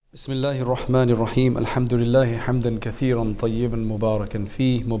بسم الله الرحمن الرحيم الحمد لله حمدا كثيرا طيبا مباركا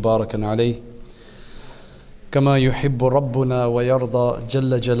فيه مباركا عليه كما يحب ربنا ويرضى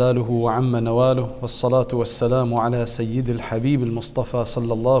جل جلاله وعم نواله والصلاة والسلام على سيد الحبيب المصطفى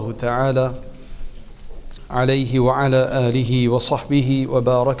صلى الله تعالى عليه وعلى آله وصحبه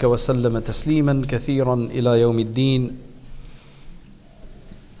وبارك وسلم تسليما كثيرا إلى يوم الدين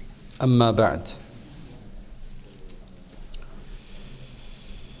أما بعد.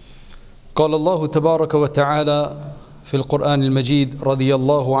 قال الله تبارك وتعالى في القرآن المجيد رضي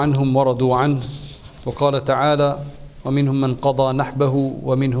الله عنهم ورضوا عنه وقال تعالى ومنهم من قضى نحبه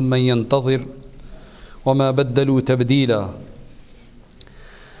ومنهم من ينتظر وما بدلوا تبديلا.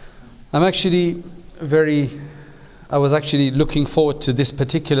 I was actually looking forward to this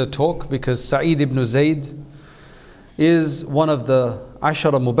particular talk because Sa'id ibn Zayd is one of the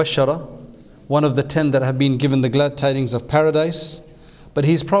Ashara Mubashara, one of the 10 that have been given the glad tidings of paradise, but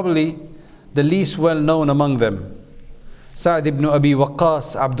he's probably the least well known among them. Sa'd ibn Abi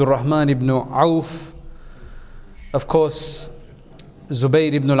Waqqas, Abdul Rahman ibn Auf, of course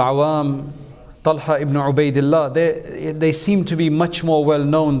Zubayr ibn al-Awam, Talha ibn Ubaidillah, they seem to be much more well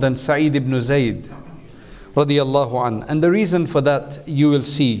known than Sa'id ibn Zayd radiyallahu an. And the reason for that you will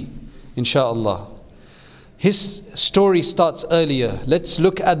see insha'Allah. His story starts earlier. Let's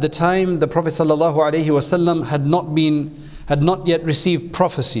look at the time the Prophet sallallahu alaihi wasallam had not yet received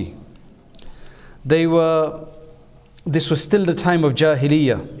prophecy. This was still the time of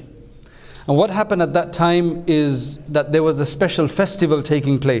Jahiliyyah. And what happened at that time is that there was a special festival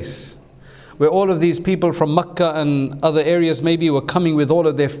taking place where all of these people from Makkah and other areas maybe were coming with all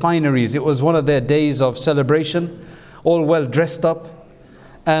of their fineries. It was one of their days of celebration, all well dressed up,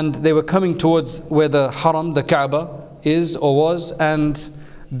 and they were coming towards where the Haram, the Kaaba is or was, and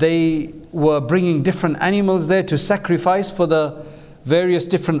they were bringing different animals there to sacrifice for the various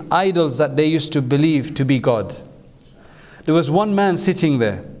different idols that they used to believe to be God. There was one man sitting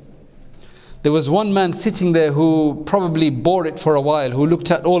there. There was one man sitting there who probably bore it for a while, who looked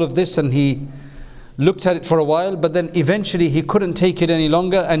at all of this and he looked at it for a while, but then eventually he couldn't take it any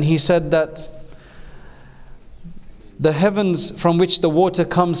longer and he said that the heavens from which the water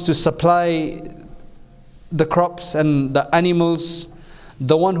comes to supply the crops and the animals,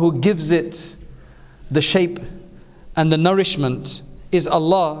 the one who gives it the shape and the nourishment is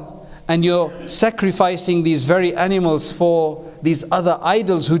Allah, and you're sacrificing these very animals for these other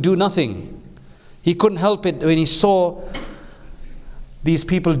idols who do nothing. He couldn't help it when he saw these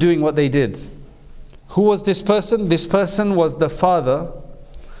people doing what they did. Who was this person? This person was the father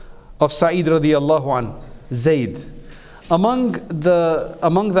of Sa'id radiyallahu an, Zayd. Among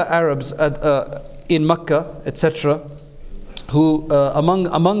the Arabs in Makkah, etc., who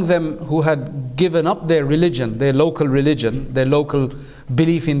among them who had given up their religion, their local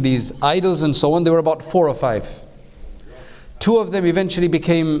belief in these idols and so on, there were about 4 or 5. 2 of them eventually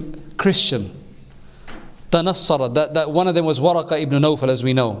became Christian. Tanassara, that one of them was Waraqa ibn Nawfal, as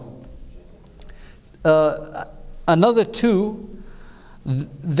we know. Another 2,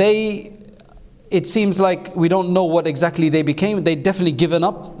 it seems like we don't know what exactly they became. They'd definitely given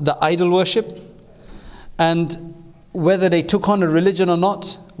up the idol worship, and whether they took on a religion or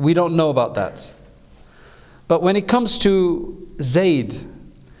not, we don't know about that. But when it comes to Zayd,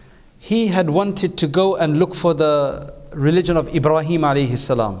 he had wanted to go and look for the religion of Ibrahim alayhi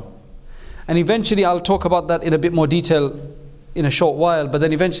salam. And eventually, I'll talk about that in a bit more detail in a short while, but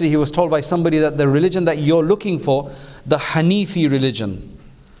then eventually he was told by somebody that the religion that you're looking for, the Hanifi religion,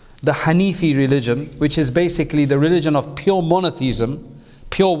 which is basically the religion of pure monotheism,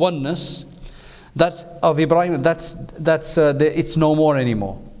 pure oneness, that's of Ibrahim, it's no more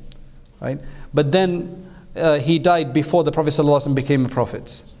anymore, right? But then he died before the Prophet ﷺ became a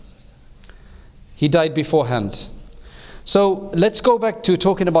prophet. He died beforehand. So let's go back to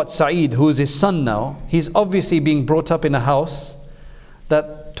talking about Sa'id, who is his son now. He's obviously being brought up in a house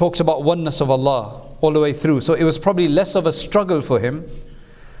that talks about oneness of Allah all the way through. So it was probably less of a struggle for him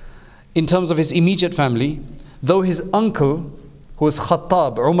in terms of his immediate family, though his uncle, who was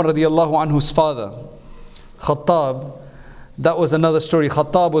Khattab, Umar radiallahu anhu's father. Khattab, that was another story.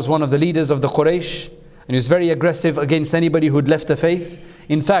 Khattab was one of the leaders of the Quraysh, and he was very aggressive against anybody who'd left the faith.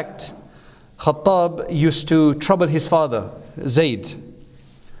 In fact, Khattab used to trouble his father, Zayd,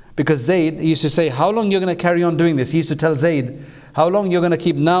 because Zayd used to say, how long you're going to carry on doing this? He used to tell Zayd, how long you're going to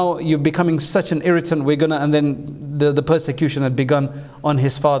keep, now you're becoming such an irritant, and then the persecution had begun on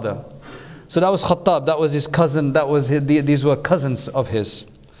his father. So that was Khattab, that was his cousin, these were cousins of his.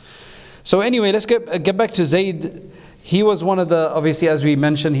 So anyway, let's get back to Zayd. He was one of the, obviously as we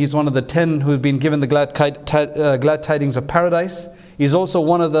mentioned, he's one of the 10 who've been given the glad tidings of paradise. He's also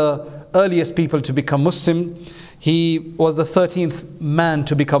one of the earliest people to become Muslim. He was the 13th man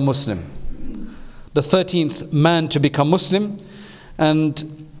to become Muslim. The 13th man to become Muslim.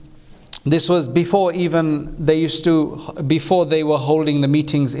 And this was before even before they were holding the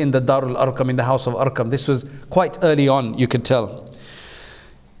meetings in the Darul Arqam, in the house of Arqam. This was quite early on, you could tell.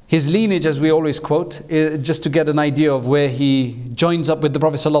 His lineage, as we always quote, just to get an idea of where he joins up with the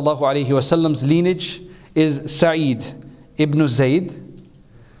Prophet ﷺ's lineage, is Sa'id ibn Zayd,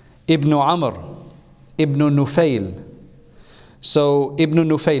 ibn Amr, ibn Nufail. So Ibn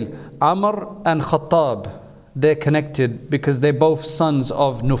Nufail, Amr and Khattab, they're connected because they're both sons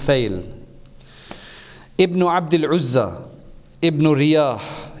of Nufail. Ibn Abdul Uzza, Ibn Riyah,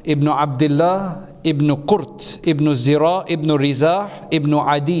 Ibn Abdullah, Ibn Qurt, Ibn Zira, Ibn Rizah, Ibn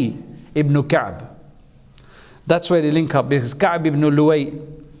Adi, Ibn Ka'b. That's where they link up, because Ka'b ibn Luway,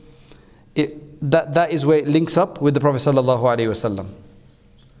 that is where it links up with the Prophet ﷺ.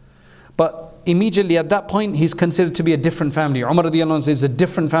 But immediately at that point, he's considered to be a different family. Umar radiallahu anhu is a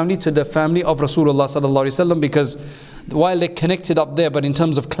different family to the family of Rasulullah ﷺ, because while they're connected up there, but in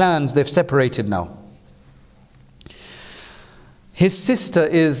terms of clans, they've separated now. His sister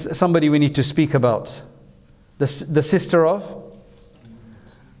is somebody we need to speak about. The sister of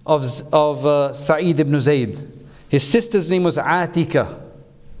Sa'id ibn Zayd. His sister's name was Atika,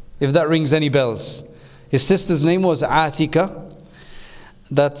 if that rings any bells. His sister's name was Atika.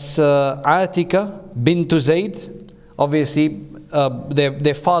 That's Atika bint Zayd. Obviously,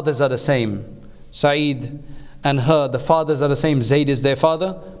 their fathers are the same. Sa'id and her, the fathers are the same. Zayd is their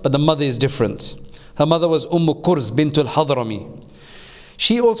father, but the mother is different. Her mother was Kurz bint al-Hadrami.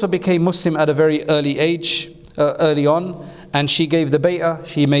 She also became Muslim at a very early age, early on, and she gave the bay'ah,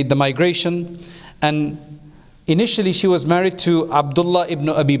 she made the migration, and initially she was married to Abdullah ibn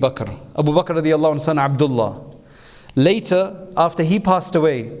Abi Bakr. Abu Bakr radiallahu anhu, son Abdullah. Later, after he passed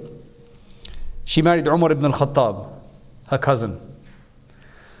away, she married Umar ibn al-Khattab, her cousin.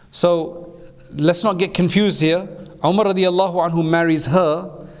 So, let's not get confused here. Umar radiallahu anhu marries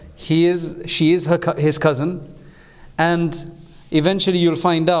her, she is his cousin, and eventually you'll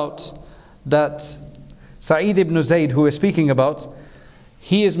find out that Sa'id ibn Zayd, who we're speaking about,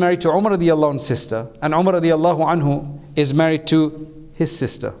 he is married to Umar radiallahu anhu's sister, and Umar radiallahu anhu is married to his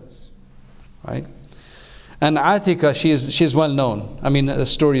sister. Right? And Atika, she is well known. I mean, the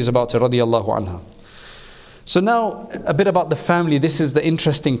story is about her radiallahu anha. So now, a bit about the family. This is the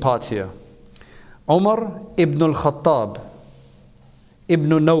interesting part here. Umar ibn al-Khattab, ibn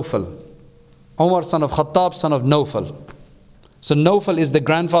Nawfal. Umar, son of Khattab, son of Nawfal. So Nawfal is the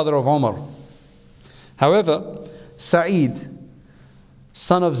grandfather of Umar. However, Sa'id,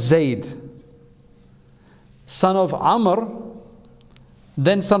 son of Zayd, son of Amr,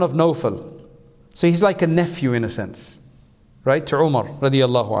 then son of Nawfal. So he's like a nephew in a sense, right, to Umar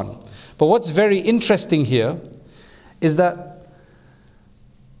radiallahu anhu. But what's very interesting here is that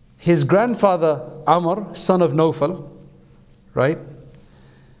his grandfather Amr, son of Nawfal, right,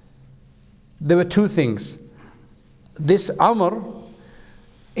 there were two things. This Amr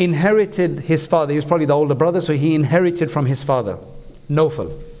inherited his father. He was probably the older brother, so he inherited from his father,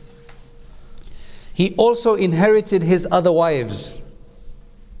 Nawfal. He also inherited his other wives.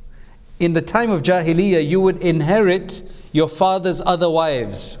 In the time of Jahiliyyah, you would inherit your father's other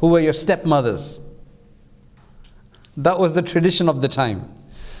wives, who were your stepmothers. That was the tradition of the time.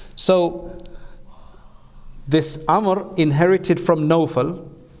 So, this Amr inherited from Nawfal,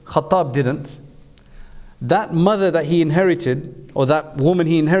 Khattab didn't. That mother that he inherited, or that woman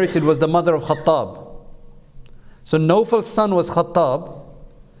he inherited, was the mother of Khattab. So Nawfal's son was Khattab.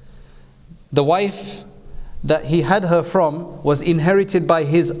 The wife that he had her from was inherited by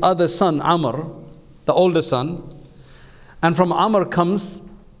his other son Amr, the older son, and from Amr comes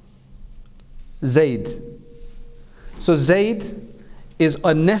Zayd. So Zayd is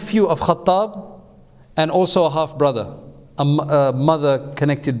a nephew of Khattab and also a half brother, a mother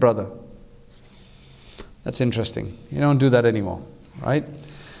connected brother. That's interesting. You don't do that anymore, right?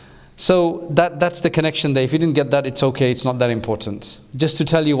 So that's the connection there. If you didn't get that, it's okay. It's not that important. Just to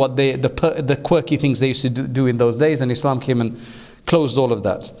tell you what the quirky things they used to do in those days, and Islam came and closed all of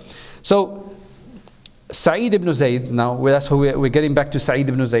that. So Sa'id ibn Zayd now, we're getting back to Sa'id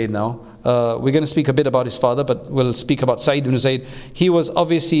ibn Zayd now. We're going to speak a bit about his father, but we'll speak about Sa'id ibn Zayd. He was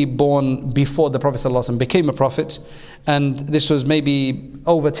obviously born before the Prophet ﷺ became a prophet, and this was maybe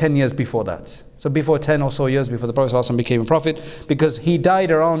over 10 years before that. So before 10 or so years before the Prophet ﷺ became a prophet, because he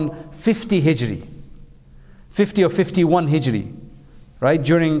died around 50 Hijri, 50 or 51 Hijri, right,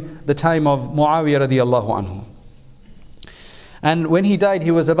 during the time of Muawiyah radiallahu anhu. And when he died,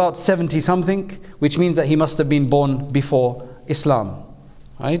 he was about 70 something, which means that he must have been born before Islam.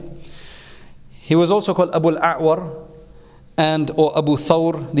 Right? He was also called Abu al-A'war or Abu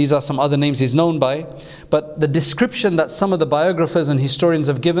Thawr. These are some other names he's known by. But the description that some of the biographers and historians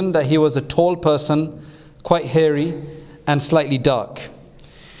have given, that he was a tall person, quite hairy and slightly dark.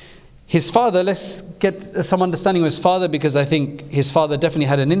 His father, let's get some understanding of his father, because I think his father definitely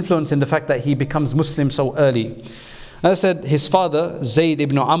had an influence in the fact that he becomes Muslim so early. As I said, his father, Zayd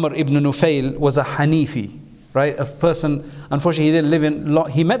ibn Amr ibn Nufail, was a Hanifi, right? A person, unfortunately, he didn't live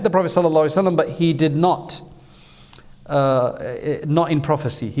in, he met the Prophet ﷺ, but he did not in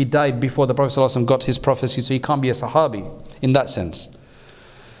prophecy. He died before the Prophet ﷺ got his prophecy, so he can't be a Sahabi in that sense.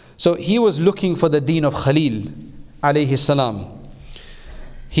 So he was looking for the deen of Khalil alayhi salam.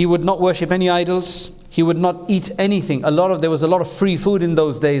 He would not worship any idols. He would not eat anything. There was a lot of free food in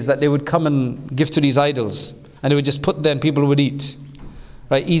those days that they would come and give to these idols, and they would just put there and people would eat.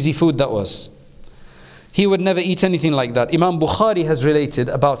 Right? Easy food that was. He would never eat anything like that. Imam Bukhari has related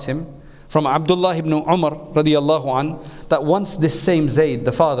about him from Abdullah ibn Umar radiyallahu an, that once this same Zayd,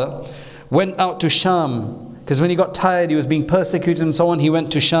 the father, went out to Sham, because when he got tired, he was being persecuted and so on, he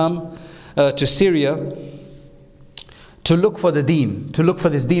went to Sham, to Syria, to look for the deen, to look for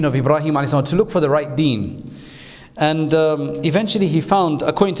this deen of Ibrahim alayhi salam, to look for the right deen. And eventually he found,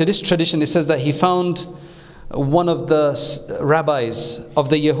 according to this tradition, it says that he found one of the rabbis of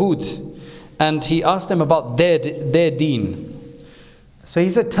the Yahud, and he asked them about their deen. So he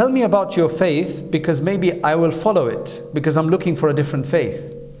said, tell me about your faith, because maybe I will follow it, because I'm looking for a different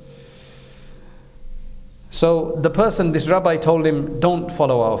faith. So the person, this rabbi, told him, don't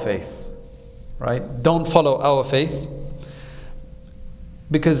follow our faith, right? Don't follow our faith,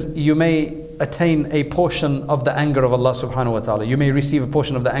 because you may attain a portion of the anger of Allah subhanahu wa ta'ala. You may receive a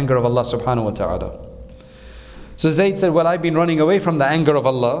portion of the anger of Allah subhanahu wa ta'ala. So Zayd said, well, I've been running away from the anger of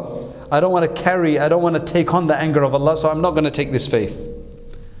Allah. I don't want to take on the anger of Allah, so I'm not going to take this faith.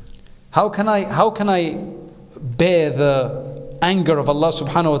 How can I bear the anger of Allah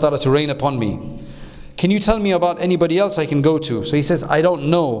subhanahu wa ta'ala to rain upon me? Can you tell me about anybody else I can go to? So he says, I don't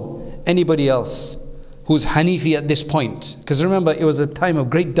know anybody else who's Hanifi at this point. Because remember, it was a time of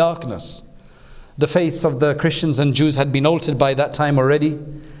great darkness. The faiths of the Christians and Jews had been altered by that time already.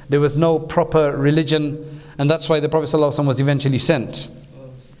 There was no proper religion, and that's why the Prophet ﷺ was eventually sent.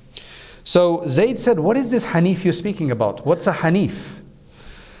 So Zayd said, what is this Hanif you're speaking about? What's a Hanif?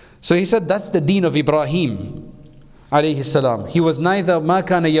 So he said, that's the deen of Ibrahim alayhi salam. He was neither ma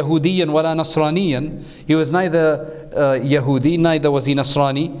kana Yahudiyan wala Nasraniyan. He was neither Yahudi, neither was he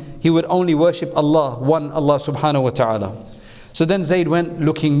Nasrani. He would only worship Allah, one Allah subhanahu wa ta'ala. So then Zayd went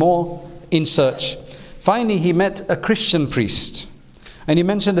looking more in search. Finally he met a Christian priest, and he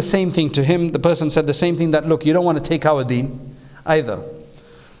mentioned the same thing to him. The person said the same thing, that look, you don't want to take our deen either,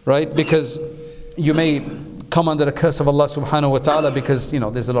 right? Because you may come under the curse of Allah subhanahu wa ta'ala, because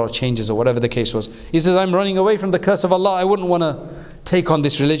there's a lot of changes or whatever the case was. He says, I'm running away from the curse of Allah. I wouldn't want to take on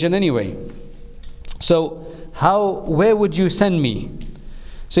this religion anyway. So where would you send me?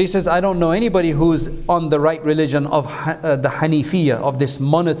 So he says, I don't know anybody who's on the right religion of the Hanifiyya, of this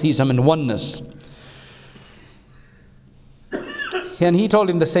monotheism and oneness. And he told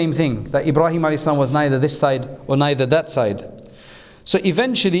him the same thing, that Ibrahim alayhi salam was neither this side or neither that side. So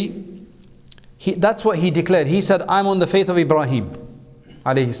eventually, that's what he declared. He said, I'm on the faith of Ibrahim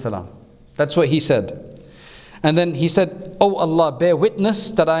alayhi salam. That's what he said. And then he said, oh Allah, bear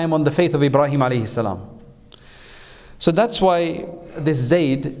witness that I am on the faith of Ibrahim alayhi salam. So that's why this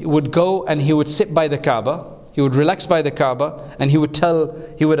Zayd would go and he would sit by the Kaaba. He would relax by the Kaaba, and he would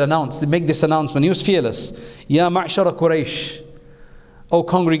make this announcement. He was fearless. Ya ma'shara Quraysh, O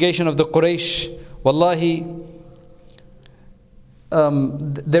congregation of the Quraysh, wallahi,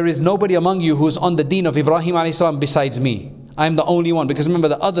 there is nobody among you who's on the deen of Ibrahim alayhi salam besides me. I am the only one. Because remember,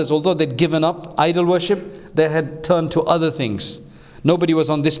 the others, although they'd given up idol worship, they had turned to other things. Nobody was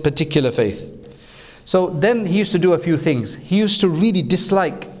on this particular faith. So then he used to do a few things. He used to really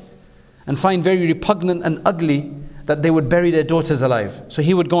dislike and find very repugnant and ugly that they would bury their daughters alive. So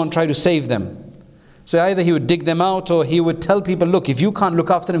he would go and try to save them. So either he would dig them out, or he would tell people, look, if you can't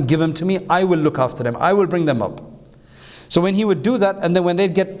look after them, give them to me. I will look after them. I will bring them up. So when he would do that, and then when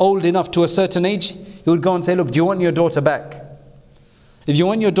they'd get old enough to a certain age, he would go and say, look, do you want your daughter back? If you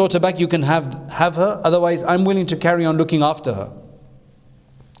want your daughter back, you can have her. Otherwise, I'm willing to carry on looking after her.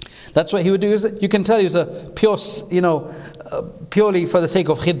 That's what he would do. You can tell he was a pure, purely for the sake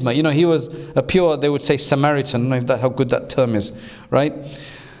of khidmah. He was a pure, they would say, Samaritan. I don't know how good that term is, right?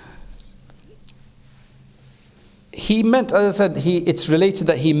 He met, as I said, it's related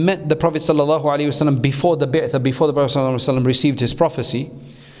that he met the Prophet ﷺ before the Bi'thah, before the Prophet ﷺ received his prophecy.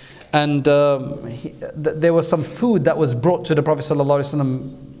 And there was some food that was brought to the Prophet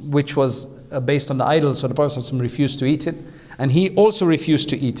ﷺ, which was based on the idol, so the Prophet ﷺ refused to eat it, and he also refused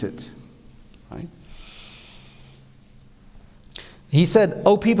to eat it. Right? He said,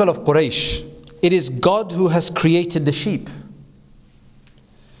 "O people of Quraysh, it is God who has created the sheep.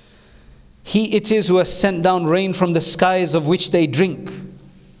 He it is who has sent down rain from the skies of which they drink.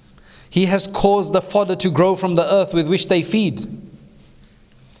 He has caused the fodder to grow from the earth with which they feed.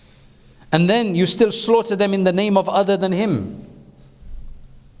 And then you still slaughter them in the name of other than Him.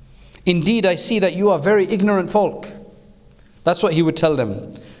 Indeed, I see that you are very ignorant folk." That's what he would tell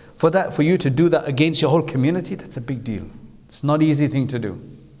them. For you to do that against your whole community, that's a big deal. It's not an easy thing to do.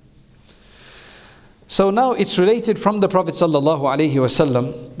 So now it's related from the Prophet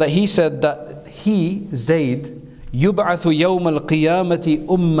ﷺ that he said that he, Zayd, يُبْعَثُ يَوْمَ الْقِيَامَةِ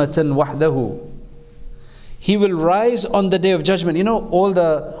أُمَّةً وَحْدَهُ. He will rise on the Day of Judgment. You know,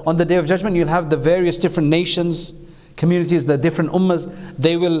 on the Day of Judgment, you'll have the various different nations, communities, the different ummahs.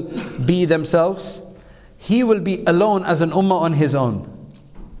 They will be themselves. He will be alone as an ummah on his own.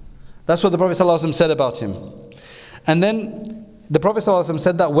 That's what the Prophet ﷺ said about him. And then the Prophet ﷺ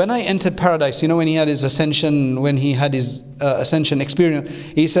said that when I entered paradise, you know, when he had his ascension, ascension experience,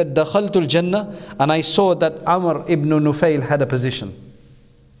 he said, دَخَلْتُ الْجَنَّةِ, and I saw that Amr ibn Nufayl had a position.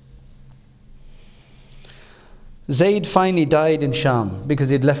 Zayd finally died in Sham because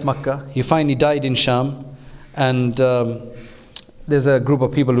he'd left Makkah. He finally died in Sham, and there's a group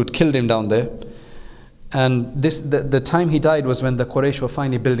of people who'd killed him down there. And the time he died was when the Quraysh were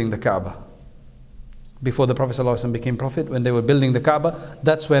finally building the Kaaba. Before the Prophet ﷺ became Prophet, when they were building the Kaaba,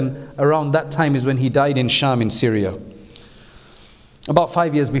 around that time is when he died in Sham in Syria. About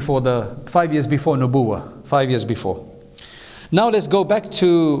 5 years before Nubuwwah, 5 years before. Now let's go back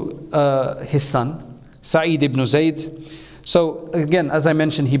to his son, Sa'id ibn Zayd. So again, as I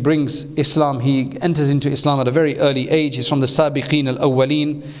mentioned, he brings Islam, he enters into Islam at a very early age. He's from the Sabiqeen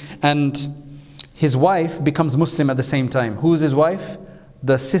al-Awwaleen, and his wife becomes Muslim at the same time. Who's his wife?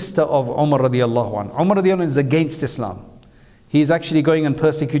 The sister of Umar radiallahu anhu. Umar radiallahu anhu is against Islam. He's actually going and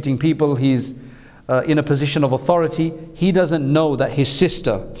persecuting people. He's in a position of authority. He doesn't know that his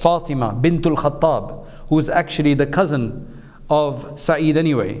sister, Fatima bintul Khattab, who's actually the cousin of Sa'id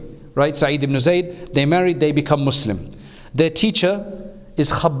anyway, right? Sa'id ibn Zayd, they married, they become Muslim. Their teacher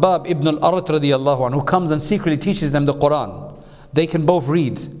is Khabbab ibn al-Arat radiallahu anhu, who comes and secretly teaches them the Quran. They can both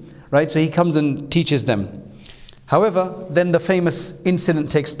read, right? So he comes and teaches them. However, then the famous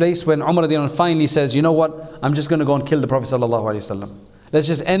incident takes place when Umar finally says, you know what, I'm just going to go and kill the Prophet ﷺ. Let's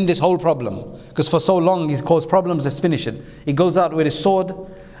just end this whole problem. Because for so long he's caused problems, let's finish it. He goes out with his sword,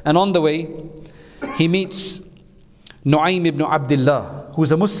 and on the way he meets Nu'aym ibn Abdullah,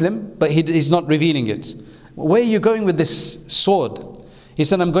 who's a Muslim, but he's not revealing it. Where are you going with this sword? He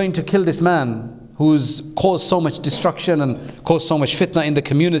said, I'm going to kill this man who's caused so much destruction and caused so much fitna in the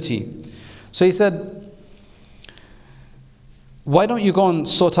community. So he said, why don't you go and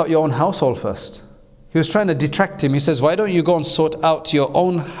sort out your own household first? He was trying to detract him. He says, why don't you go and sort out your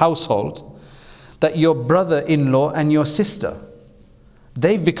own household, that your brother-in-law and your sister,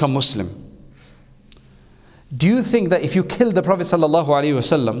 they've become Muslim. Do you think that if you kill the Prophet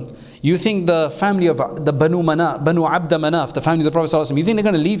ﷺ, you think the family of the Banu Abd Manaf, the family of the Prophet ﷺ, you think they're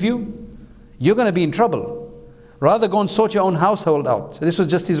going to leave you? You're going to be in trouble. Rather go and sort your own household out. So this was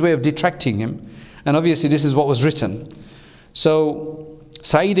just his way of detracting him. And obviously this is what was written. So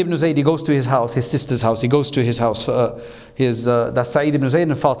Sa'id ibn Zayd, he goes to his house, his sister's house. He goes to his house for that's Sa'id ibn Zayd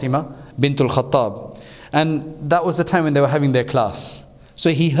and Fatima bintul Khattab. And that was the time when they were having their class.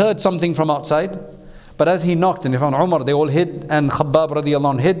 So he heard something from outside, but as he knocked and he found Umar, they all hid, and Khabbab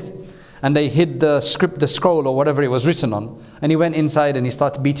radiallahu anhu hid, and they hid the script, the scroll or whatever it was written on. And he went inside and he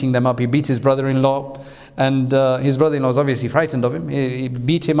started beating them up. He beat his brother-in-law, and his brother-in-law was obviously frightened of him. He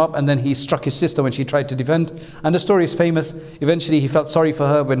beat him up, and then he struck his sister when she tried to defend. And the story is famous. Eventually he felt sorry for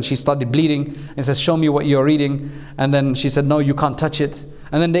her when she started bleeding, and says, show me what you're reading. And then she said, no, you can't touch it.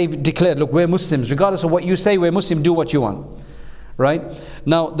 And then they declared, look, we're Muslims. Regardless of what you say, we're Muslim, do what you want. Right?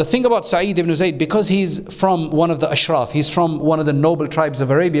 Now, the thing about Sa'id ibn Zayd, because he's from one of the Ashraf, he's from one of the noble tribes of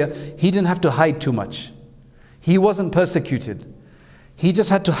Arabia, he didn't have to hide too much. He wasn't persecuted. He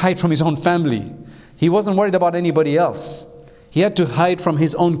just had to hide from his own family. He wasn't worried about anybody else. He had to hide from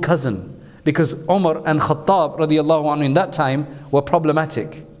his own cousin, because Umar and Khattab radiallahu anhu in that time were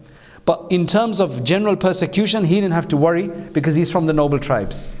problematic. But in terms of general persecution, he didn't have to worry because he's from the noble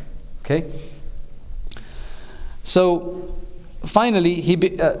tribes. Okay? So finally,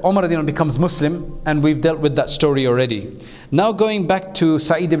 Umar becomes Muslim, and we've dealt with that story already. Now going back to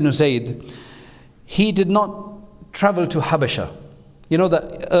Sa'id ibn Zayd, he did not travel to Habasha. You know,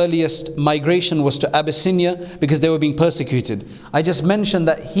 the earliest migration was to Abyssinia because they were being persecuted. I just mentioned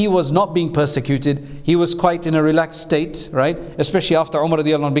that he was not being persecuted. He was quite in a relaxed state, right? Especially after Umar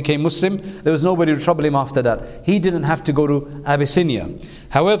radiallahu anh became Muslim. There was nobody to trouble him after that. He didn't have to go to Abyssinia.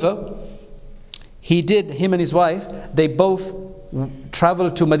 However, him and his wife, they both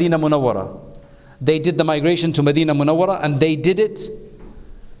traveled to Medina Munawwara. They did the migration to Medina Munawwara, and they did it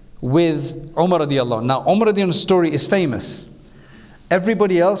with Umar radiallahu anh. Now, Umar radiallahu anh's story is famous.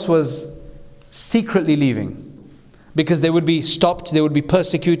 Everybody else was secretly leaving because they would be stopped, they would be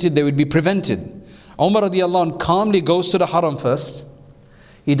persecuted, they would be prevented. Umar radiallahu anh calmly goes to the haram first.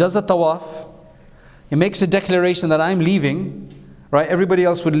 He does the tawaf. He makes a declaration that I'm leaving. Right? Everybody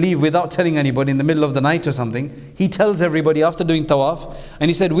else would leave without telling anybody in the middle of the night or something. He tells everybody after doing tawaf, and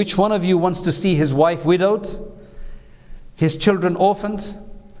he said, which one of you wants to see his wife widowed, his children orphaned,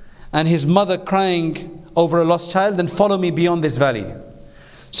 and his mother crying over a lost child? Then follow me beyond this valley.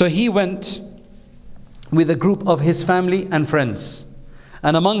 So he went with a group of his family and friends,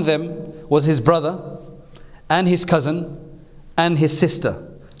 and among them was his brother and his cousin and his sister.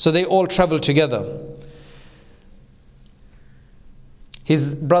 So they all traveled together.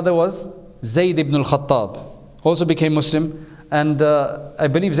 His brother was Zayd ibn al-Khattab, also became Muslim, and I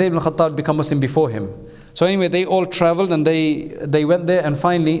believe Zayd ibn al-Khattab became Muslim before him. So anyway, they all traveled and they went there, and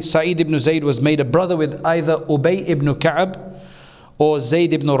finally Sa'id ibn Zayd was made a brother with either Ubay ibn Ka'ab or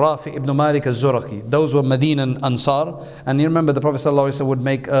Zayd ibn Rafi ibn Malik al-Zuraqi. Those were Medinan Ansar. And you remember the Prophet ﷺ would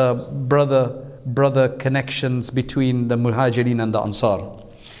make brother connections between the Muhajirin and the Ansar.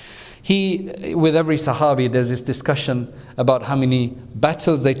 With every Sahabi, there's this discussion about how many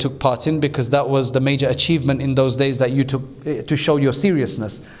battles they took part in, because that was the major achievement in those days that you took to show your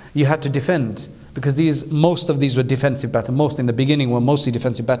seriousness. You had to defend, because most of these were defensive battles. Most in the beginning were mostly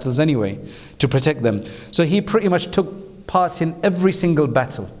defensive battles anyway, to protect them. So he pretty much took part in every single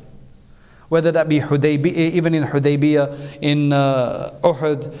battle, whether that be Hudaybiyah, even in Hudaybiyah, in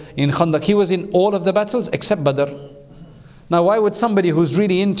Uhud, in Khandaq. He was in all of the battles except Badr. Now, why would somebody who's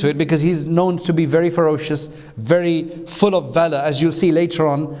really into it, because he's known to be very ferocious, very full of valor, as you'll see later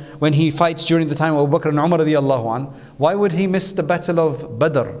on when he fights during the time of Abu Bakr and Umar radiallahu anh, why would he miss the battle of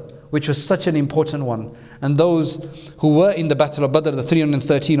Badr, which was such an important one? And those who were in the battle of Badr, the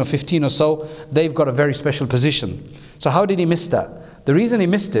 313 or 15 or so, they've got a very special position. So how did he miss that? The reason he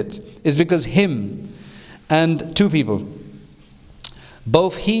missed it is because him and two people,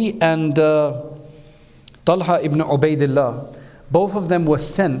 both he and Talha ibn Ubaidillah, both of them were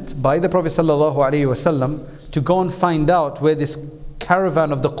sent by the Prophet ﷺ to go and find out where this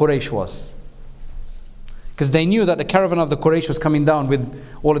caravan of the Quraysh was. Because they knew that the caravan of the Quraysh was coming down with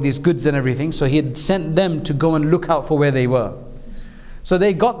all of these goods and everything. So he had sent them to go and look out for where they were. So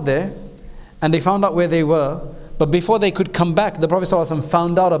they got there and they found out where they were. But before they could come back, the Prophet ﷺ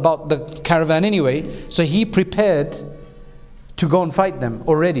found out about the caravan anyway. So he prepared to go and fight them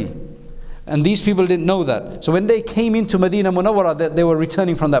already. And these people didn't know that. So when they came into Medina Munawwara, they were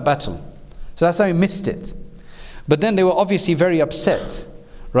returning from that battle. So that's how he missed it. But then they were obviously very upset,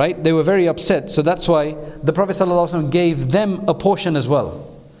 right? They were very upset. So that's why the Prophet ﷺ gave them a portion as well.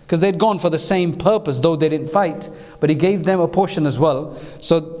 Because they'd gone for the same purpose, though they didn't fight. But he gave them a portion as well.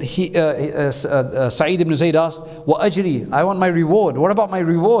 So Sa'id ibn Zayd asked, "Wa ajri, I want my reward. What about my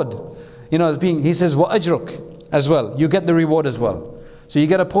reward?" You know, he says, "Wa ajruk," as well. You get the reward as well. So you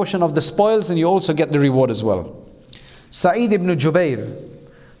get a portion of the spoils and you also get the reward as well. Sa'id ibn Jubair,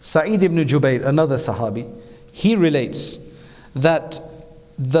 another Sahabi, he relates that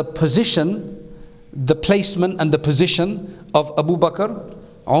the position, the placement and the position of Abu Bakr,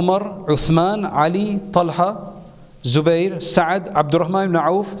 Umar, Uthman, Ali, Talha, Zubair, Sa'ad, Abdurrahman ibn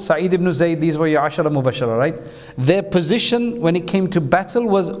Auf, Sa'id ibn Zayd, these were your Ashara Mubashara, right? Their position when it came to battle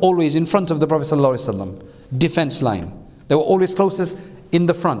was always in front of the Prophet ﷺ, defense line. They were always closest in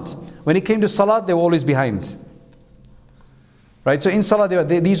the front. When it came to Salat, they were always behind. Right? So in Salat,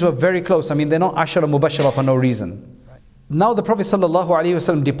 these were very close. I mean, they're not Ashara Mubashara for no reason. Now the Prophet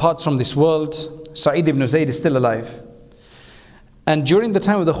ﷺ departs from this world. Sa'id ibn Zayd is still alive. And during the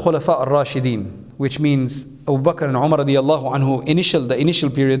time of the Khulafa al-Rashidin, which means Abu Bakr and Umar radiallahu anhu, the initial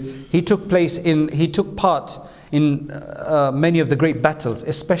period, he took part in many of the great battles,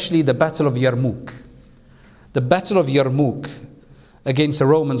 especially the Battle of Yarmouk. The Battle of Yarmouk against the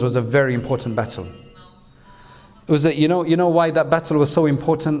Romans was a very important battle. It was you know why that battle was so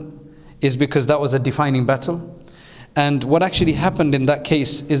important is because that was a defining battle. And what actually happened in that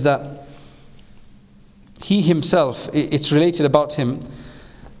case is that he himself, it's related about him,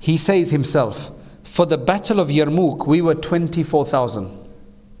 he says himself, for the Battle of Yarmouk we were 24,000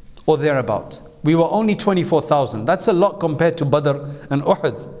 or thereabout. We were only 24,000. That's a lot compared to Badr and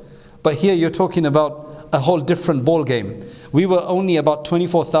Uhud. But here you're talking about a whole different ball game. We were only about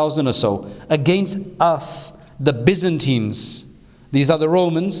 24,000 or so. Against us, the Byzantines, these are the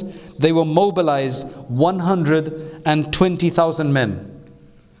Romans, they were mobilized 120,000 men.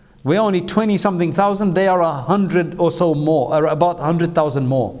 We're only 20 something thousand, they are 100 or so more, or about 100,000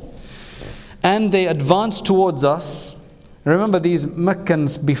 more. And they advanced towards us. Remember, these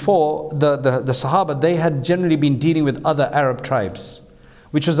Meccans before the Sahaba, they had generally been dealing with other Arab tribes,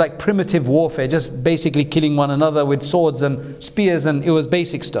 which was like primitive warfare, just basically killing one another with swords and spears, and it was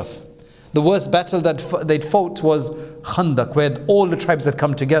basic stuff. The worst battle that they'd fought was Khandaq, where all the tribes had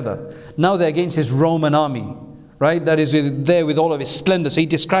come together. Now they're against this Roman army, right? That is there with all of its splendor. So he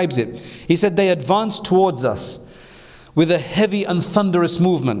describes it. He said, they advanced towards us with a heavy and thunderous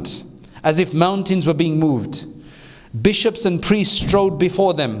movement, as if mountains were being moved. Bishops and priests strode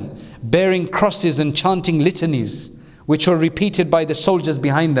before them, bearing crosses and chanting litanies, which were repeated by the soldiers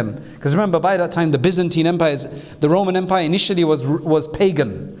behind them. Because remember, by that time, the Byzantine Empire, the Roman Empire initially was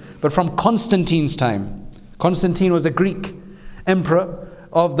pagan. But from Constantine's time, Constantine was a Greek emperor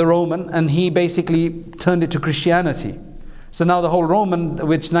of the Roman, and he basically turned it to Christianity. So now the whole Roman,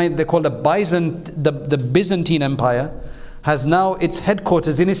 which they call the Byzantine Empire, has now its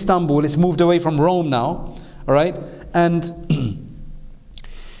headquarters in Istanbul. It's moved away from Rome now, all right? And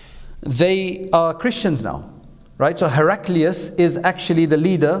they are Christians now. Right, so Heraclius is actually the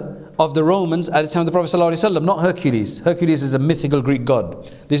leader of the Romans at the time of the Prophet ﷺ, not Hercules. Hercules is a mythical Greek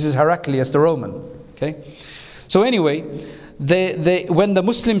god. This is Heraclius the Roman. Okay. So anyway, when the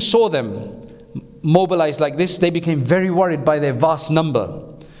Muslims saw them mobilized like this, they became very worried by their vast number,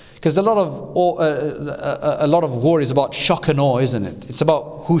 because a lot of war is about shock and awe, isn't it? It's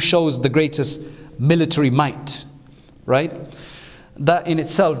about who shows the greatest military might, right? That in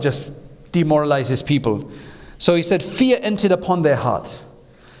itself just demoralizes people. So he said, fear entered upon their heart.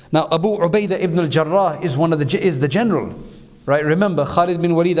 Now Abu Ubaidah ibn al-Jarrah is the general, right? Remember, Khalid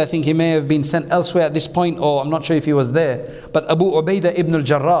bin Walid, I think he may have been sent elsewhere at this point, or I'm not sure if he was there. But Abu Ubaidah ibn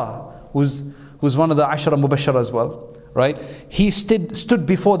al-Jarrah, who's one of the Ashara Mubashara as well, right? He stood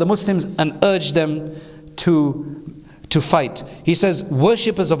before the Muslims and urged them to fight. He says,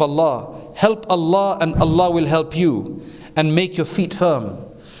 worshippers of Allah, help Allah and Allah will help you, and make your feet firm.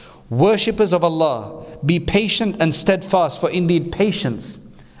 Worshippers of Allah, be patient and steadfast, for indeed patience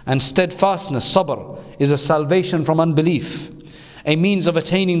and steadfastness, sabr, is a salvation from unbelief, a means of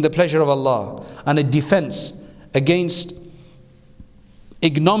attaining the pleasure of Allah, and a defense against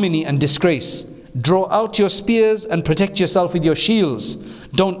ignominy and disgrace. Draw out your spears and protect yourself with your shields.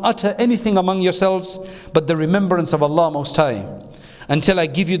 Don't utter anything among yourselves but the remembrance of Allah Most High, until I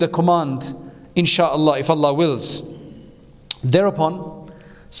give you the command, insha'Allah, if Allah wills. Thereupon,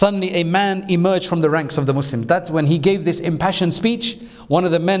 suddenly a man emerged from the ranks of the Muslims. That's when he gave this impassioned speech. One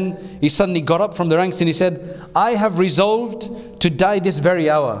of the men, he suddenly got up from the ranks and he said, I have resolved to die this very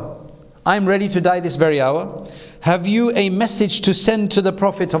hour. I'm ready to die this very hour. Have you a message to send to the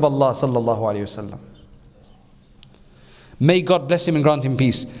Prophet of Allah sallallahu alaihi wasallam? May God bless him and grant him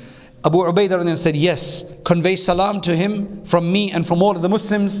peace. Abu Ubaidah then said, yes, convey salam to him from me and from all of the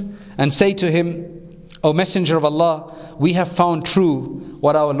Muslims, and say to him, O Messenger of Allah, we have found true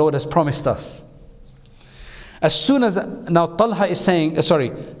what our Lord has promised us. As soon as, now Talha is saying,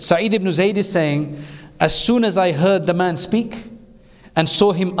 Sa'id ibn Zayd is saying, as soon as I heard the man speak and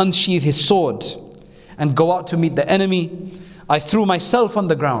saw him unsheathe his sword and go out to meet the enemy, I threw myself on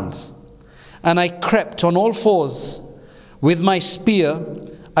the ground and I crept on all fours with my spear.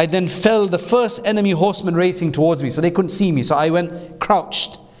 I then felled the first enemy horseman racing towards me, so they couldn't see me. So I went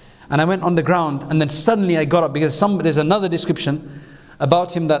crouched and I went on the ground, and then suddenly I got up, because there's another description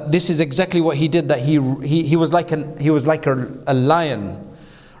about him that this is exactly what he did, that he was like a lion,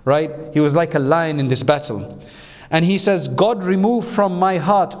 right? He was like a lion in this battle. And he says, God removed from my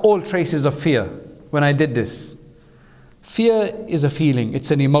heart all traces of fear when I did this. Fear is a feeling, it's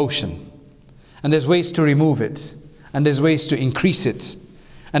an emotion. And there's ways to remove it, and there's ways to increase it,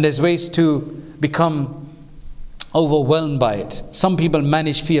 and there's ways to become overwhelmed by it. Some people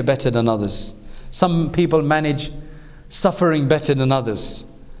manage fear better than others. Some people manage suffering better than others.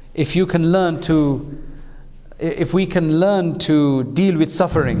 If we can learn to deal with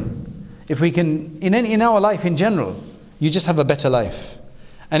suffering, if we can, in our life in general, you just have a better life.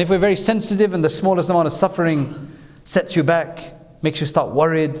 And if we're very sensitive and the smallest amount of suffering sets you back, makes you start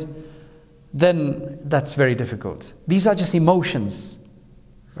worried, then that's very difficult. These are just emotions.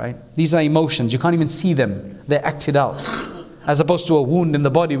 Right? These are emotions. You can't even see them. They're acted out. As opposed to a wound in the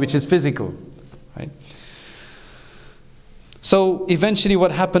body, which is physical. Right? So eventually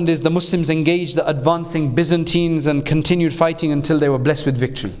what happened is the Muslims engaged the advancing Byzantines and continued fighting until they were blessed with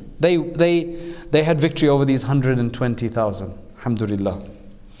victory. They had victory over these 120,000. Alhamdulillah.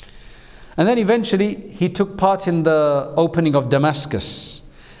 And then eventually he took part in the opening of Damascus.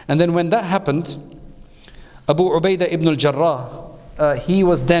 And then when that happened, Abu Ubaidah ibn al-Jarrah, he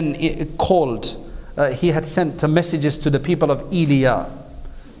was then called, he had sent messages to the people of Iliya.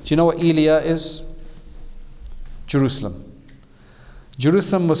 Do you know what Iliya is? Jerusalem.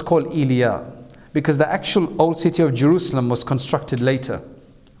 Jerusalem was called Iliya because the actual old city of Jerusalem was constructed later,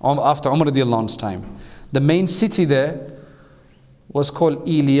 after Umar radiallahu anhu's time. The main city there was called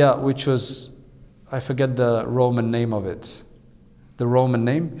Iliya, which was, I forget the Roman name of it. The Roman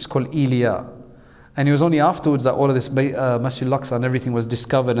name is called Iliya. And it was only afterwards that all of this Masjid al-Aqsa and everything was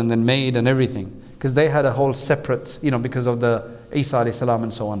discovered and then made and everything. Because they had a whole separate, because of the Isa alayhi salam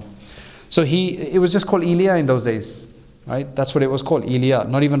and so on. So it was just called Iliya in those days. Right? That's what it was called, Iliya.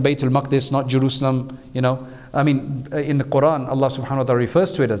 Not even Baytul Maqdis, not Jerusalem, I mean, in the Quran, Allah subhanahu wa ta'ala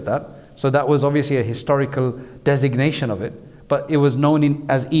refers to it as that. So that was obviously a historical designation of it. But it was known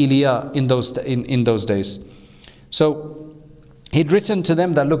as Iliya in those days. So he'd written to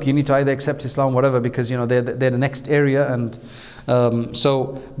them that, look, you need to either accept Islam, whatever, because they're the next area. And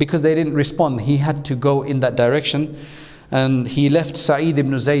so because they didn't respond, he had to go in that direction. And he left Sa'id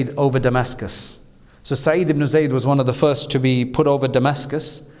ibn Zayd over Damascus. So Sa'id ibn Zayd was one of the first to be put over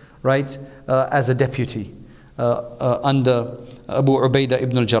Damascus, right, as a deputy under Abu Ubaidah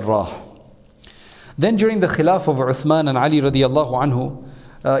ibn al-Jarrah. Then during the Khilaf of Uthman and Ali radiallahu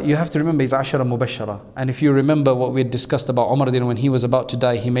anhu, you have to remember he's Ashara Mubashara. And if you remember what we had discussed about Umar when he was about to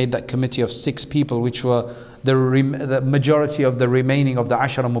die, he made that committee of 6 people, which were the majority of the remaining of the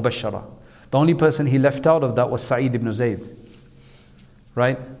Ashara Mubashara. The only person he left out of that was Sa'id ibn Zayd.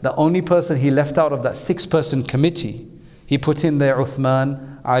 Right? The only person he left out of that 6-person committee, he put in there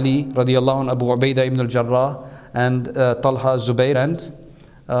Uthman, Ali radiallahu anhu, Abu Ubaidah ibn al-Jarrah, and Talha, Zubayr, and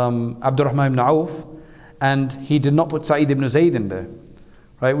Abdurrahman ibn Auf, and he did not put Sa'id ibn Zayd in there.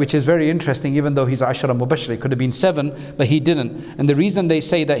 Right? Which is very interesting, even though he's Ashara Mubashir. It could have been 7, but he didn't. And the reason they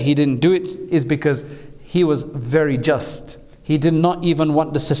say that he didn't do it is because he was very just. He did not even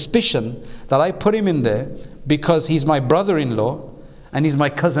want the suspicion that I put him in there because he's my brother-in-law, and he's my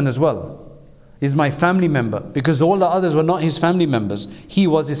cousin as well. He's my family member. Because all the others were not his family members. He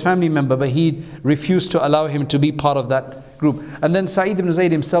was his family member, but he refused to allow him to be part of that group. And then Sa'id ibn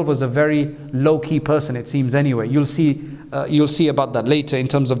Zayd himself was a very low-key person, it seems anyway. You'll see about that later in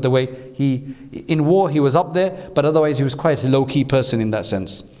terms of the way in war he was up there, but otherwise he was quite a low-key person in that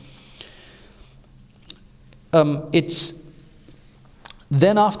sense.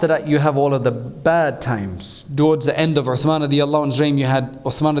 Then after that you have all of the bad times. Towards the end of Uthman radiallahu anhu's reign, you had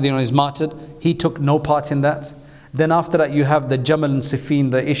Uthman radiallahu anhu is martyred. He took no part in that. Then after that you have the Jamal and Siffin,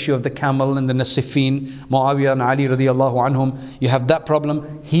 the issue of the camel, and then the Siffin, Muawiyah and Ali radiallahu anhum. You have that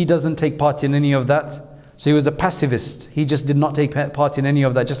problem. He doesn't take part in any of that. So he was a pacifist. He just did not take part in any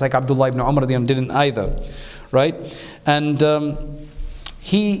of that, just like Abdullah ibn Umar radiallahu anhu didn't either. Right? And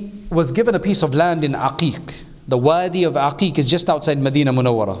he was given a piece of land in Aqiq. The Wadi of Aqiq is just outside Medina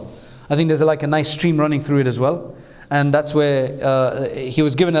Munawwara. I think there's like a nice stream running through it as well. And that's where he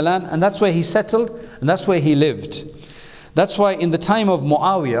was given a land, and that's where he settled, and that's where he lived. That's why in the time of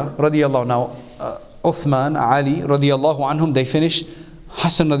Muawiyah radiallahu anhu, Uthman, Ali radiallahu anhum, they finish.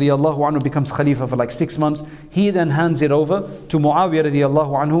 Hassan radiallahu anhu becomes Khalifa for like 6 months. He then hands it over to Muawiyah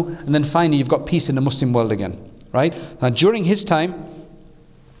radiallahu anhu, and then finally you've got peace in the Muslim world again. Right? Now during his time,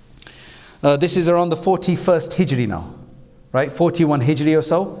 this is around the 41st Hijri now, right? 41 Hijri or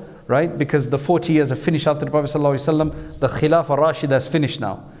so, right? Because the 40 years have finished after the Prophet ﷺ. The Khilafah Rashida has finished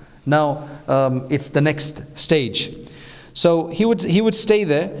now. Now it's the next stage. So he would stay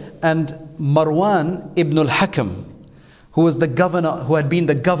there, and Marwan ibn al-Hakam, who was the governor, who had been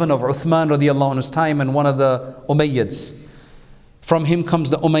the governor of Uthman radiallahu anhu's time and one of the Umayyads. From him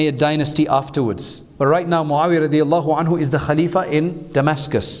comes the Umayyad dynasty afterwards. But right now Muawiyah radiallahu anhu is the Khalifa in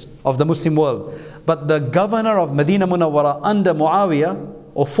Damascus of the Muslim world. But the governor of Medina Munawwara under Muawiyah,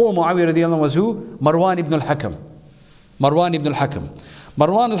 or for Muawiyah radiallahu anhu, was who? Marwan ibn al-Hakam. Marwan ibn al-Hakam.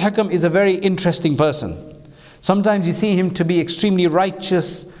 Marwan al-Hakam is a very interesting person. Sometimes you see him to be extremely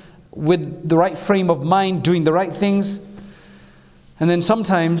righteous, with the right frame of mind, doing the right things. And then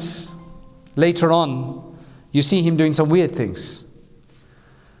sometimes, later on, you see him doing some weird things.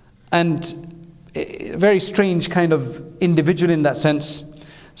 And a very strange kind of individual in that sense.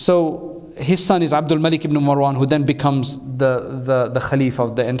 So his son is Abdul Malik ibn Marwan, who then becomes the Khalifa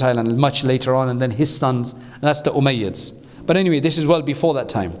of the entire land much later on, and then his sons, and that's the Umayyads. But anyway, this is well before that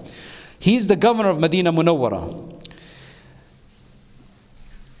time. He's the governor of Medina Munawwara.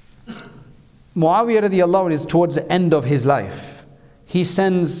 Muawiyah radiallahu anhu is towards the end of his life. He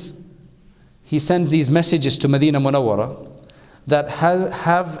sends these messages to Medina Munawwara that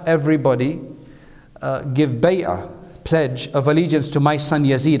have everybody give bay'ah, pledge of allegiance to my son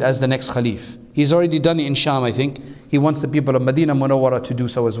Yazid as the next Khalif. He's already done it in Sham, I think. He wants the people of Medina Munawwara to do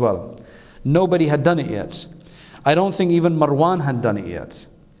so as well. Nobody had done it yet. I don't think even Marwan had done it yet.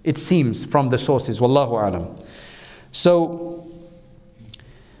 It seems from the sources, Wallahu alam. So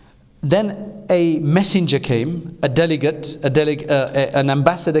then a messenger came, an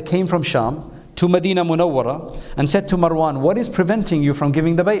ambassador came from Sham to Medina Munawwara and said to Marwan, what is preventing you from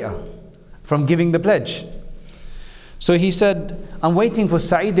giving the bay'ah, from giving the pledge? So he said, I'm waiting for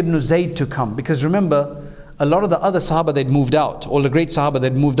Sa'id ibn Zayd to come, because remember, a lot of the other Sahaba, they'd moved out. All the great Sahaba,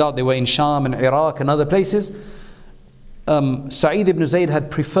 they'd moved out. They were in Sham and Iraq and other places. Sa'id ibn Zayd had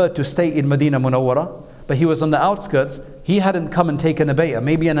preferred to stay in Medina Munawwara, but he was on the outskirts. He hadn't come and taken a bay'ah.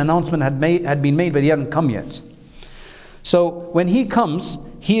 Maybe an announcement had been made, but he hadn't come yet. So when he comes,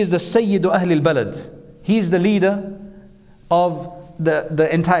 he is the Sayyidu Ahli al-Balad. He is the leader of the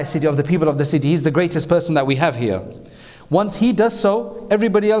entire city, of the people of the city. He's the greatest person that we have here. Once he does so,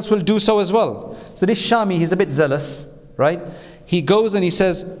 everybody else will do so as well. So this Shami, he's a bit zealous, right? He goes and he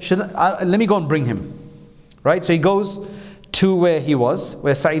says, let me go and bring him. Right? So he goes to where he was,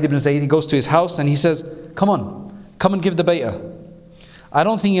 where Sa'id ibn Zayd, he goes to his house and he says, come and give the bay'ah. I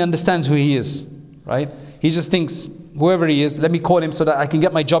don't think he understands who he is, right? He just thinks, whoever he is, let me call him so that I can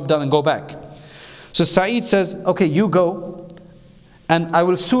get my job done and go back. So Sa'id says, okay, you go, and I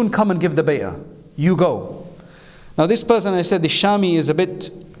will soon come and give the bay'ah. You go. Now this person, I said, the Shami is a bit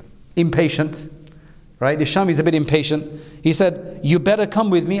impatient, right? The Shami is a bit impatient. He said, you better come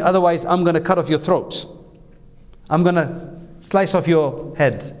with me, otherwise I'm going to cut off your throat. I'm going to slice off your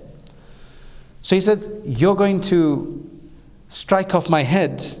head. So he says, you're going to strike off my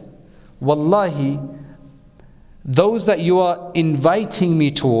head. Wallahi, those that you are inviting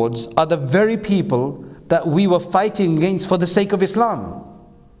me towards are the very people that we were fighting against for the sake of Islam.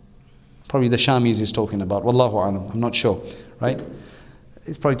 Probably the Shamis he's talking about. Wallahu alam, I'm not sure, right?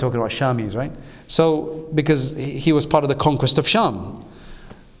 He's probably talking about Shamis, right? So, because he was part of the conquest of Sham.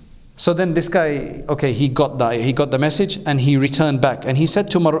 So then this guy, okay, he got the message and he returned back and he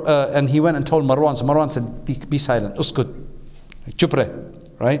said to and he went and told Marwan. So Marwan said, be silent, uskut, chupre,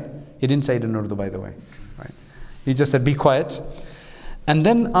 right? He didn't say it in Urdu, by the way, right? He just said, be quiet. And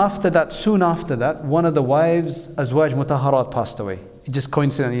then after that, soon after that, one of the wives, Azwaj Mutahharat, passed away. It just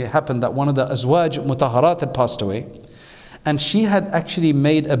coincidentally happened that one of the Azwaj Mutahharat had passed away, and she had actually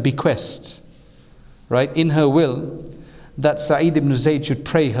made a bequest, right, in her will, that Sa'id ibn Zayd should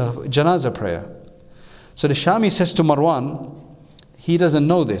pray her janazah prayer. So the Shami says to Marwan, he doesn't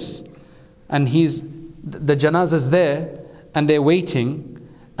know this, and the janazah's there and they're waiting,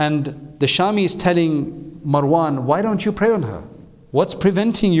 and the Shami is telling Marwan, why don't you pray on her? What's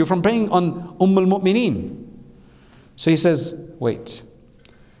preventing you from praying on al-Mu'mineen? So he says, wait,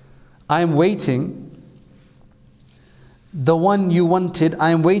 I'm waiting. The one you wanted,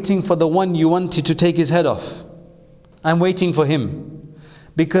 I'm waiting for the one you wanted to take his head off. I'm waiting for him.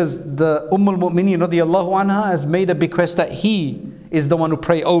 Because the al-Mu'mineen radiyallahu anha has made a bequest that he is the one who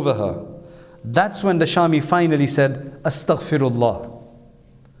pray over her. That's when the Shami finally said, Astaghfirullah,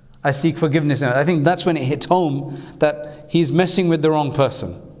 I seek forgiveness. I think that's when it hits home that he's messing with the wrong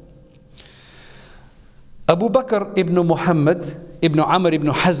person. Abu Bakr ibn Muhammad ibn Amr ibn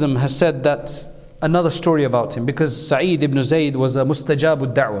Hazm has said that another story about him, because Sa'id ibn Zayd was a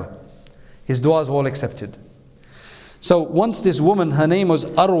mustajabud da'wah. His du'as were all accepted. So once this woman, her name was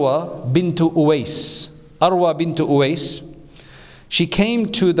Arwa bintu Uwais. Arwa bintu Uwais. She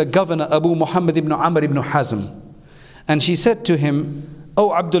came to the governor Abu Muhammad ibn Amr ibn Hazm, and she said to him,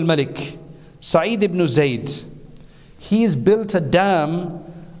 "O Abdul Malik, Sa'id ibn Zayd, he's built a dam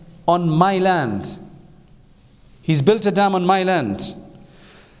on my land. He's built a dam on my land.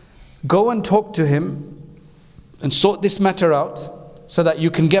 Go and talk to him and sort this matter out so that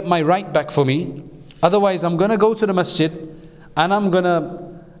you can get my right back for me. Otherwise, I'm going to go to the masjid and I'm going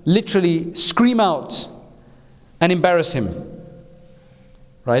to literally scream out and embarrass him.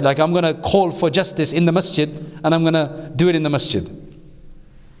 Right? Like I'm going to call for justice in the masjid, and I'm going to do it in the masjid.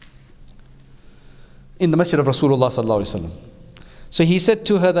 In the masjid of Rasulullah sallallahu alaihi wasallam. So he said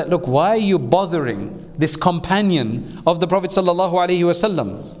to her that, look, why are you bothering this companion of the Prophet sallallahu alaihi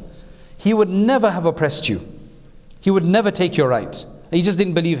wasallam? He would never have oppressed you. He would never take your right. He just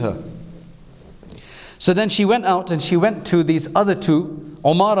didn't believe her. So then she went out and she went to these other two,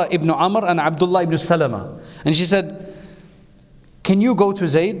 Umara ibn Amr and Abdullah ibn Salama. And she said, can you go to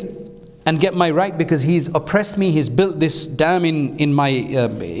Zayd and get my right, because he's oppressed me, he's built this dam in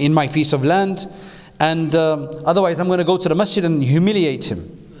my piece of land, and otherwise I'm going to go to the masjid and humiliate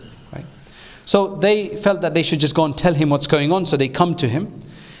him. Right? So they felt that they should just go and tell him what's going on, so they come to him,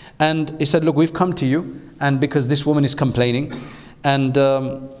 and he said, look, we've come to you, and because this woman is complaining, and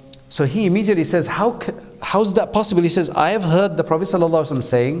so he immediately says, how's that possible? He says, I have heard the Prophet ﷺ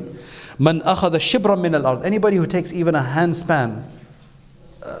saying, Man akhadha shibran min al-ard, anybody who takes even a handspan.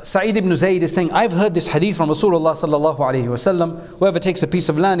 Sa'id ibn Zayd is saying, I've heard this hadith from Rasulullah sallallahu alayhi wasallam, whoever takes a piece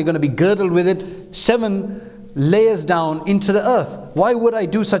of land, you're going to be girdled with it 7 layers down into the earth. Why would I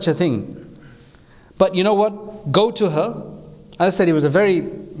do such a thing? But you know what? Go to her. As I said, he was a very,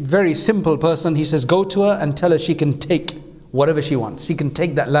 very simple person. He says, go to her and tell her she can take whatever she wants. She can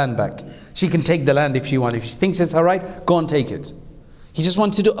take that land back. She can take the land if she wants. If she thinks it's her right, go and take it. He just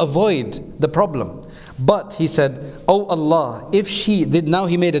wanted to avoid the problem. But he said, Oh Allah, if she, now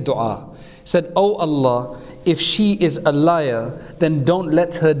he made a dua. He said, Oh Allah, if she is a liar, then don't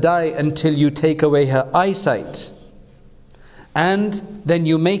let her die until you take away her eyesight. And then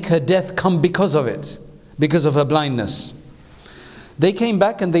you make her death come because of it, because of her blindness. They came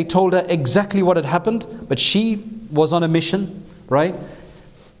back and they told her exactly what had happened, but she was on a mission, right?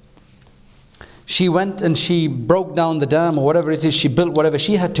 She went and she broke down the dam or whatever it is, she built whatever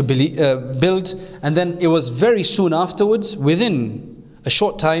she had to build, and then it was very soon afterwards, within a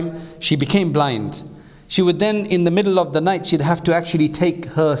short time, she became blind. She would then, in the middle of the night, she'd have to actually take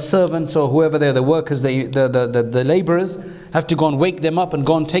her servants or whoever they're, the workers, the laborers, have to go and wake them up and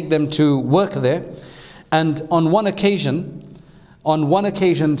go and take them to work there. And on one occasion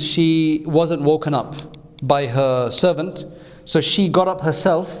she wasn't woken up by her servant, so she got up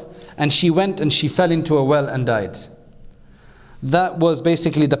herself and she went and she fell into a well and died. That was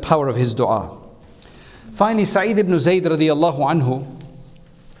basically the power of his dua. Finally, Sa'id ibn Zayd radiyallahu anhu,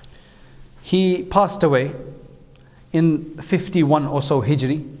 he passed away in 51 or so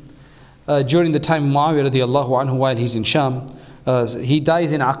Hijri, during the time of Muawiyah radiyallahu anhu, while he's in Sham. He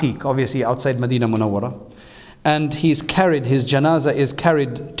dies in Aqiq, obviously outside Medina Munawwara. And he's carried, his janazah is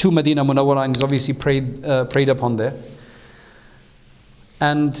carried to Medina Munawwara and is obviously prayed upon there.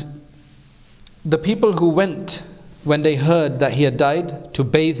 And the people who went, when they heard that he had died, to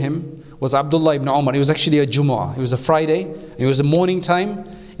bathe him was Abdullah ibn Umar. It was actually a Jumu'ah. It was a Friday. It was a morning time.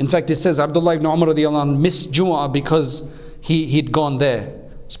 In fact, it says Abdullah ibn Umar radiallahu anh missed Jumu'ah because he'd gone there,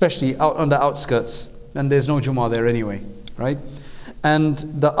 especially out on the outskirts. And there's no Jumu'ah there anyway, right? And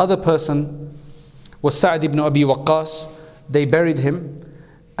the other person was Sa'd ibn Abi Waqqas. They buried him.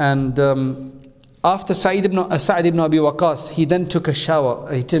 And after Sa'd ibn Abi Waqqas, he then took a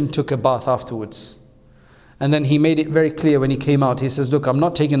shower. He then took a bath afterwards. And then he made it very clear when he came out. He says, look, I'm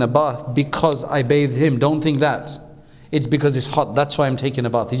not taking a bath because I bathed him. Don't think that. It's because it's hot. That's why I'm taking a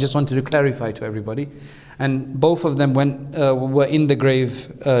bath. He just wanted to clarify to everybody. And both of them were in the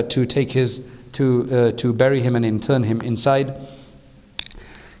grave to bury him and intern him inside.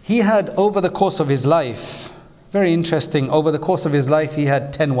 He had, over the course of his life, very interesting, over the course of his life he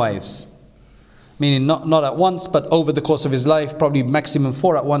had 10 wives. Meaning not at once, but over the course of his life, probably maximum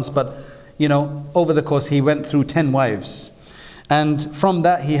 4 at once, but you know, over the course he went through 10 wives. And from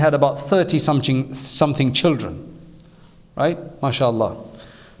that he had about 30 something children. Right? MashaAllah.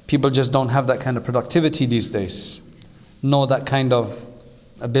 People just don't have that kind of productivity these days, nor that kind of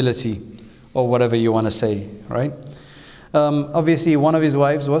ability, or whatever you want to say, right? Obviously one of his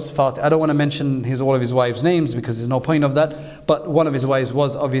wives was Fatima. I don't want to mention all of his wives' names because there's no point of that, but one of his wives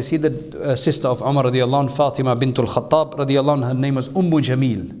was obviously the sister of Umar radiallahu anh, Fatima bintul Khattab radiallahu anh. Her name was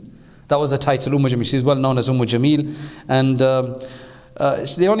Jamil. That was a title, Jamil. She's well known as Jamil. And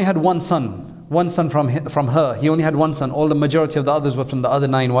they only had one son from her. He only had one son. All the majority of the others were from the other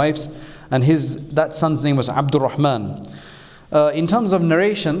 9 wives, and that son's name was Abdul Rahman. In terms of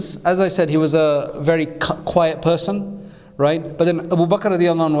narrations, as I said, he was a very quiet person, right? But then Abu Bakr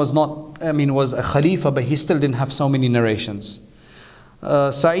radiallahu anh was a Khalifa, but he still didn't have so many narrations.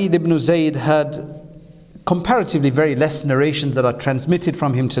 Sa'id ibn Zayd had comparatively very less narrations that are transmitted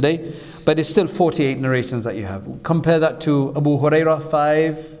from him today, but it's still 48 narrations that you have. Compare that to Abu Hurairah,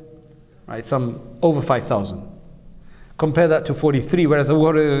 5, right? Some over 5,000. Compare that to 43, whereas Abu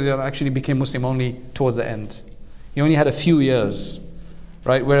Hurairah actually became Muslim only towards the end. He only had a few years,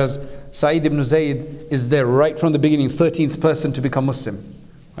 right? Whereas Sa'id ibn Zayd is there right from the beginning, 13th person to become Muslim,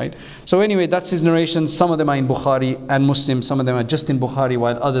 right? So anyway, that's his narrations. Some of them are in Bukhari and Muslim, some of them are just in Bukhari,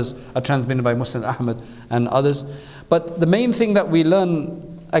 while others are transmitted by Muslim Ahmad and others. But the main thing that we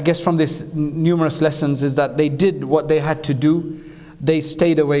learn, I guess, from this numerous lessons is that they did what they had to do. They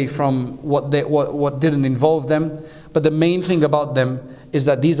stayed away from what didn't involve them. But the main thing about them is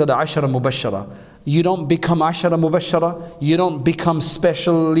that these are the Ashara Mubashara. You don't become Ashara Mubashara. You don't become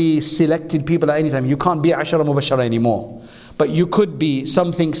specially selected people at any time. You can't be Ashara Mubashara anymore. But you could be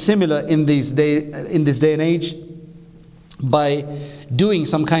something similar in this day and age by doing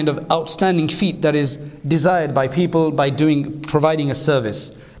some kind of outstanding feat that is desired by people, by providing a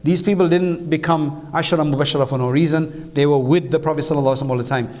service. These people didn't become Ashara Mubashara for no reason. They were with the Prophet ﷺ all the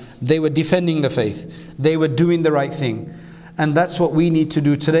time. They were defending the faith. They were doing the right thing. And that's what we need to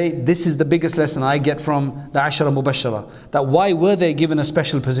do today. This is the biggest lesson I get from the Ashara Mubashara. That why were they given a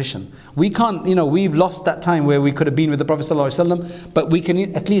special position? We can't, we've lost that time where we could have been with the Prophet ﷺ, but we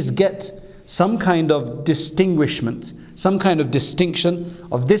can at least get some kind of distinguishment, some kind of distinction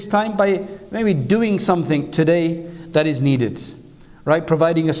of this time by maybe doing something today that is needed. Right?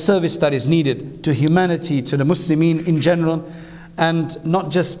 Providing a service that is needed to humanity, to the Muslimin in general, and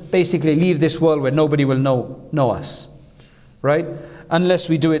not just basically leave this world where nobody will know us. Right? Unless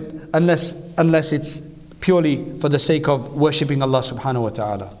we do it, unless it's purely for the sake of worshipping Allah subhanahu wa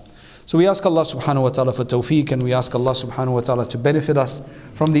ta'ala. So we ask Allah subhanahu wa ta'ala for tawfiq, and we ask Allah subhanahu wa ta'ala to benefit us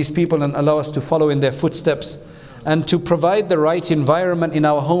from these people and allow us to follow in their footsteps, and to provide the right environment in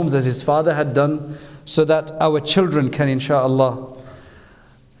our homes as his father had done, so that our children can inshaAllah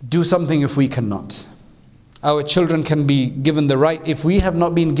do something if we cannot. Our children can be given the right, if we have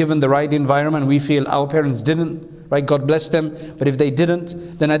not been given the right environment, we feel our parents didn't, right? God bless them. But if they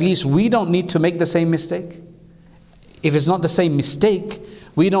didn't, then at least we don't need to make the same mistake. If it's not the same mistake,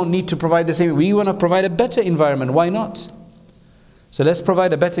 we don't need to provide the same. We want to provide a better environment. Why not? So let's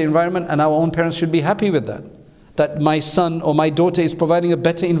provide a better environment, and our own parents should be happy with that. That my son or my daughter is providing a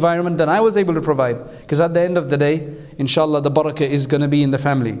better environment than I was able to provide. Because at the end of the day, inshallah, the barakah is going to be in the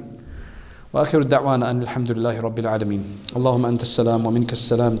family. وآخر الدعوانا أن الحمد لله رب العالمين اللهم أنت السلام ومنك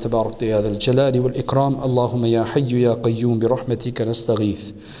السلام تبارك يا ذا الجلال والإكرام اللهم يا حي يا قيوم برحمتك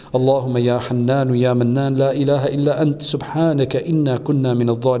نستغيث اللهم يا حنان يا منان لا إله إلا أنت سبحانك إنا كنا من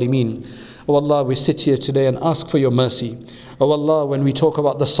الظالمين. Oh Allah, we sit here today and ask for your mercy. Oh Allah, when we talk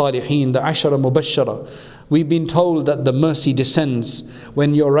about the Salihin, the Ashara Mubashara, we've been told that the mercy descends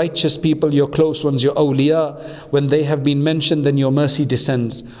when your righteous people, your close ones, your awliya, when they have been mentioned, then your mercy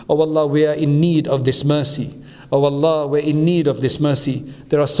descends. Oh Allah, we are in need of this mercy. Oh Allah, we're in need of this mercy.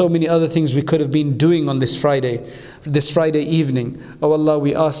 There are so many other things we could have been doing on this Friday evening. Oh Allah,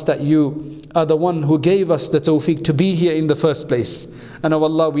 we ask that you are the one who gave us the tawfiq to be here in the first place. And oh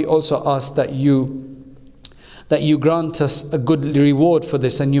Allah, we also ask that you grant us a good reward for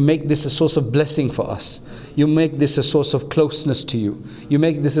this, and you make this a source of blessing for us. You make this a source of closeness to you. You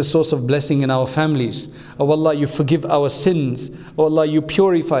make this a source of blessing in our families. Oh Allah, you forgive our sins. Oh Allah, you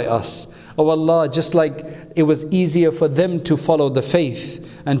purify us. Oh Allah, just like it was easier for them to follow the faith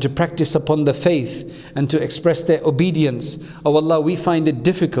and to practice upon the faith and to express their obedience. Oh Allah, we find it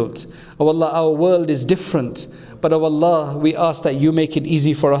difficult. Oh Allah, our world is different. But oh Allah, we ask that you make it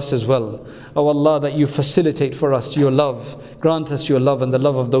easy for us as well. Oh Allah, that you facilitate for us your love. Grant us your love and the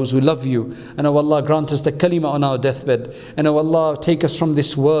love of those who love you. And oh Allah, grant us the kalima on our deathbed. And oh Allah, take us from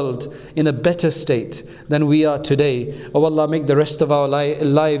this world in a better state than we are today. Oh Allah, make the rest of our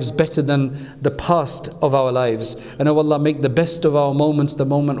lives better than the past of our lives. And oh Allah, make the best of our moments the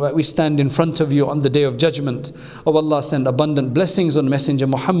moment where we stand in front of you on the day of judgment. Oh Allah, send abundant blessings on Messenger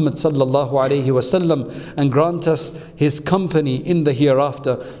Muhammad sallallahu alayhi wasallam, and grant us his company in the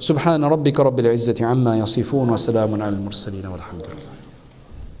hereafter. Subhana rabbika rabbil izzati amma yasifun wa salamun ala al mursaleen walhamdulillah.